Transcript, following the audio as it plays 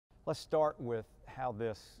Let's start with how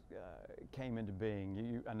this came into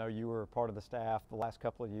being. I know you were a part of the staff the last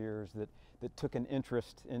couple of years that took an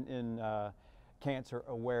interest in cancer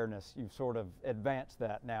awareness. You've sort of advanced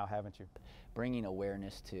that now, haven't you? Bringing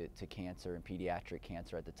awareness to cancer and pediatric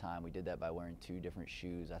cancer at the time, we did that by wearing 2 different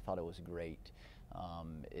shoes. I thought it was great.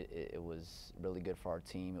 It was really good for our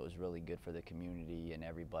team. It was really good for the community and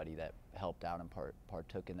everybody that helped out and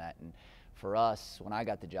partook in that. And for us, when I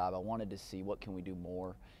got the job, I wanted to see what can we do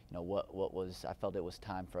more. You know, I felt it was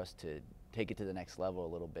time for us to take it to the next level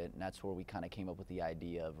a little bit, and that's where we kind of came up with the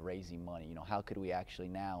idea of raising money. You know, how could we actually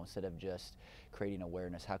now, instead of just creating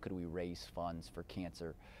awareness, how could we raise funds for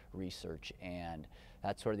cancer research? And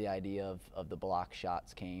that's where the idea of the block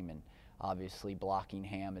shots came, and obviously blocking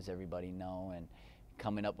ham, as everybody know, and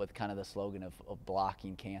coming up with kind of the slogan of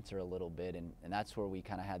blocking cancer a little bit, and that's where we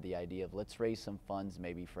kind of had the idea of let's raise some funds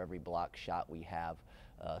maybe for every block shot we have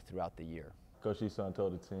throughout the year. Coach Eason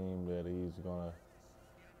told the team that he's going to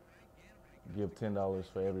give $10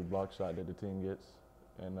 for every block shot that the team gets,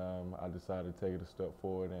 and I decided to take it a step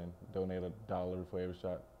forward and donate $1 for every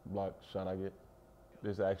block shot I get.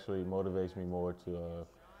 This actually motivates me more to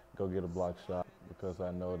go get a block shot, because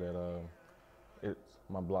I know that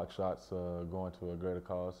my block shots going to a greater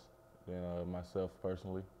cause than myself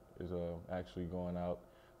personally is actually going out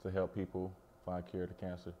to help people find cure to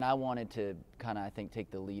cancer. I wanted to kind of, I think,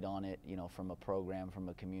 take the lead on it, you know, from a program, from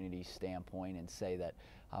a community standpoint, and say that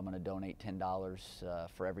I'm going to donate $10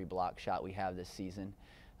 for every block shot we have this season.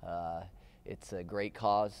 It's a great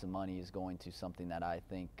cause. The money is going to something that I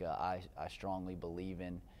think I strongly believe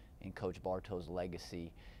in Coach Bartow's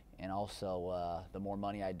legacy. And also, the more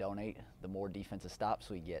money I donate, the more defensive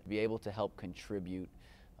stops we get. Be able to help contribute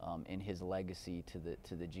in his legacy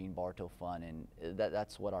to the Gene Bartow Fund, and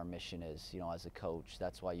that's what our mission is. You know, as a coach,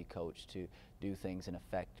 that's why you coach, to do things and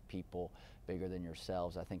affect people bigger than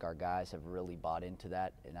yourselves. I think our guys have really bought into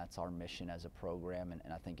that, and that's our mission as a program,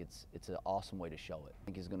 and I think it's an awesome way to show it. I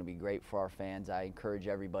think it's going to be great for our fans. I encourage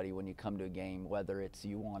everybody, when you come to a game, whether it's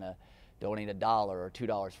you want to donate $1 or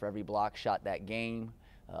 $2 for every block shot that game,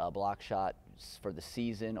 block shot for the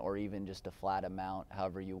season, or even just a flat amount,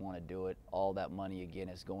 however you want to do it. All that money, again,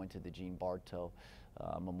 is going to the Gene Bartow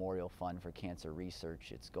Memorial Fund for Cancer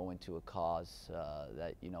Research. It's going to a cause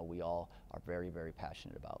that, you know, we all are very, very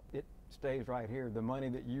passionate about. It stays right here. The money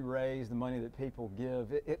that you raise, the money that people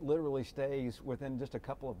give, it literally stays within just a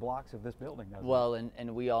couple of blocks of this building, doesn't it? Well,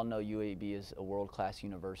 and we all know UAB is a world-class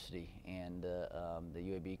university, and the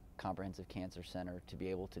UAB Comprehensive Cancer Center, to be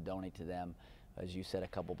able to donate to them, as you said, a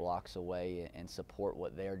couple blocks away, and support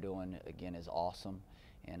what they're doing, again, is awesome.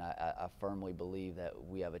 And I firmly believe that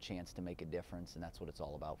we have a chance to make a difference, and that's what it's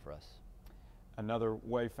all about for us. Another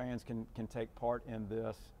way fans can take part in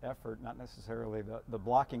this effort, not necessarily the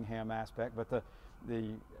blocking ham aspect, but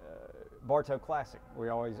the Bartow Classic. We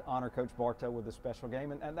always honor Coach Bartow with a special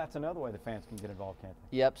game, and that's another way the fans can get involved, can't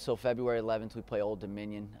they? Yep, so February 11th we play Old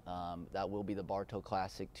Dominion. That will be the Bartow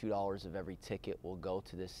Classic. $2 of every ticket will go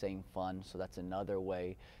to this same fund, so that's another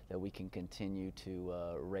way that we can continue to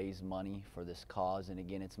raise money for this cause. And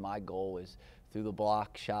again, it's my goal is through the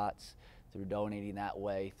block shots, through donating that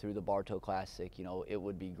way, through the Bartow Classic. You know, it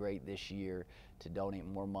would be great this year to donate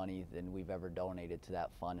more money than we've ever donated to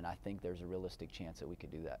that fund, and I think there's a realistic chance that we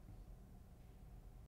could do that.